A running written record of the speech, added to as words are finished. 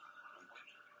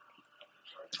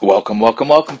Welcome, welcome,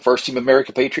 welcome. First Team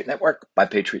America Patriot Network by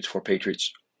Patriots for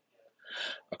Patriots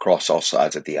across all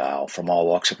sides of the aisle, from all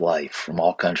walks of life, from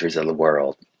all countries of the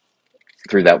world.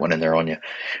 Threw that one in there on you.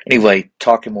 Anyway,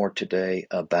 talking more today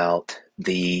about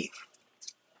the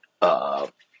uh,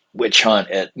 witch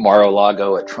hunt at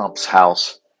Mar-a-Lago at Trump's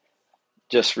house.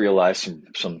 Just realized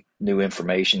some new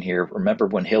information here. Remember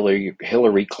when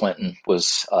Hillary Clinton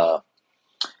was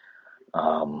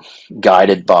um,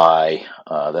 guided by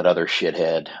that other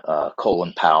shithead,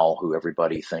 Colin Powell, who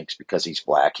everybody thinks because he's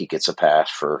black he gets a pass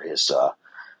for his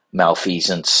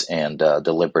malfeasance and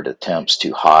deliberate attempts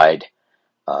to hide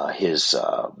his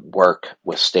work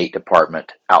with State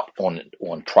Department out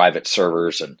on private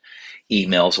servers and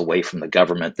emails away from the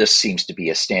government. This seems to be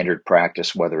a standard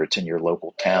practice, whether it's in your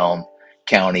local town,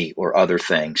 county, or other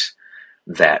things,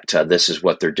 that this is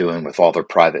what they're doing with all their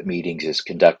private meetings, is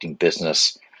conducting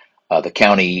business, the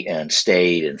county and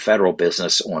state and federal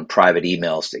business, on private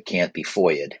emails that can't be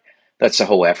FOIA'd. That's the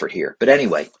whole effort here. But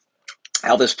anyway,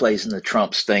 how this plays in the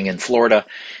Trump's thing in Florida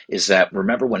is that,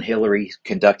 remember when Hillary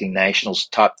conducting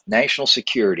top national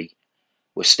security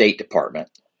with State Department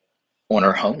on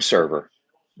her home server,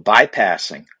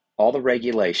 bypassing all the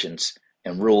regulations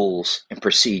and rules and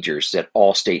procedures that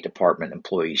all State Department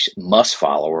employees must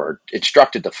follow or are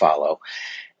instructed to follow.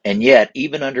 And yet,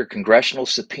 even under congressional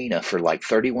subpoena for like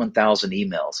 31,000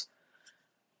 emails,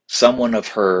 someone of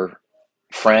her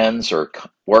friends or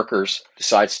workers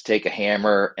decides to take a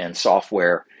hammer and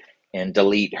software and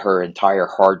delete her entire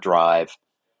hard drive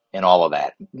and all of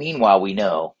that. Meanwhile, we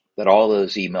know that all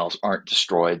those emails aren't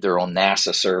destroyed. They're on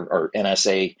NASA or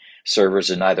NSA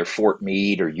servers in either Fort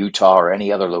Meade or Utah or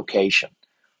any other location.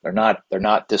 They're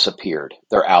not disappeared.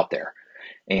 They're out there,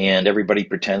 and everybody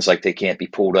pretends like they can't be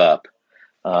pulled up.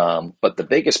 But the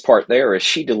biggest part there is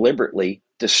she deliberately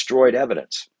destroyed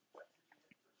evidence,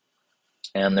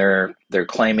 and they're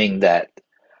claiming that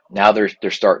now they're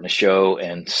starting to show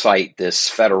and cite this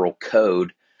federal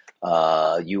code,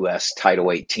 U.S.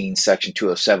 Title 18, Section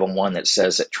 2071, that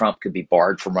says that Trump could be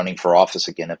barred from running for office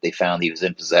again if they found he was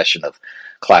in possession of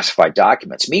classified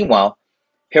documents. Meanwhile,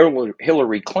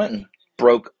 Hillary Clinton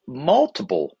broke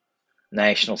multiple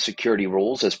national security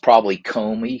rules, as probably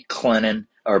Comey, Clinton,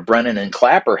 or Brennan and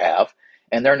Clapper have,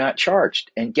 and they're not charged.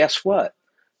 And guess what?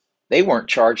 They weren't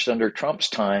charged under Trump's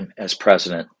time as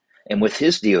president and with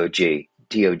his DOJ.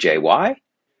 Why?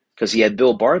 Because he had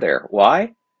Bill Barr there.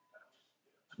 Why?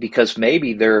 Because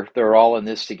maybe they're all in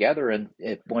this together, and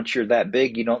once you're that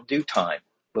big, you don't do time.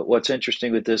 But what's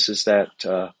interesting with this is that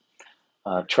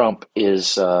Trump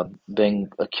is being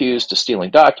accused of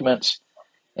stealing documents,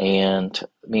 and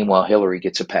meanwhile Hillary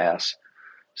gets a pass.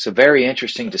 So very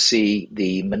interesting to see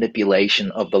the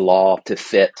manipulation of the law to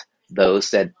fit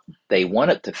those that they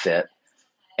want it to fit,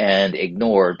 and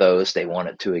ignore those they want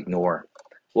it to ignore.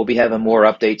 We'll be having more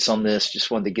updates on this. Just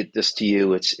wanted to get this to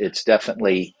you. It's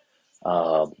definitely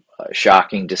uh,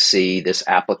 shocking to see this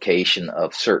application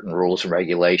of certain rules and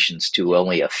regulations to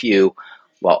only a few,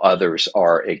 while others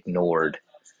are ignored.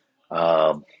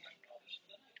 Um,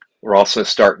 we're also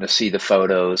starting to see the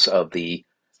photos of the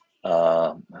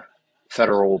uh,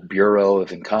 Federal Bureau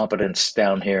of Incompetence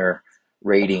down here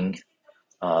rating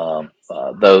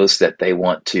those that they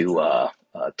want to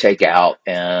take out,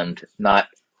 and not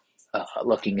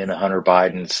looking into Hunter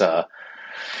Biden's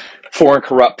Foreign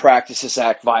Corrupt Practices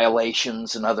Act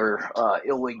violations and other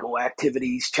illegal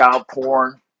activities, child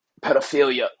porn,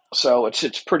 pedophilia. So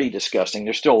it's pretty disgusting.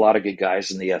 There's still a lot of good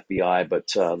guys in the FBI, but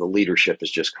the leadership is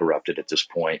just corrupted at this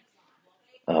point,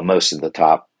 most of the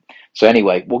top. So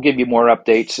anyway, we'll give you more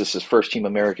updates. This is First Team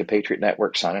America Patriot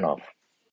Network signing off.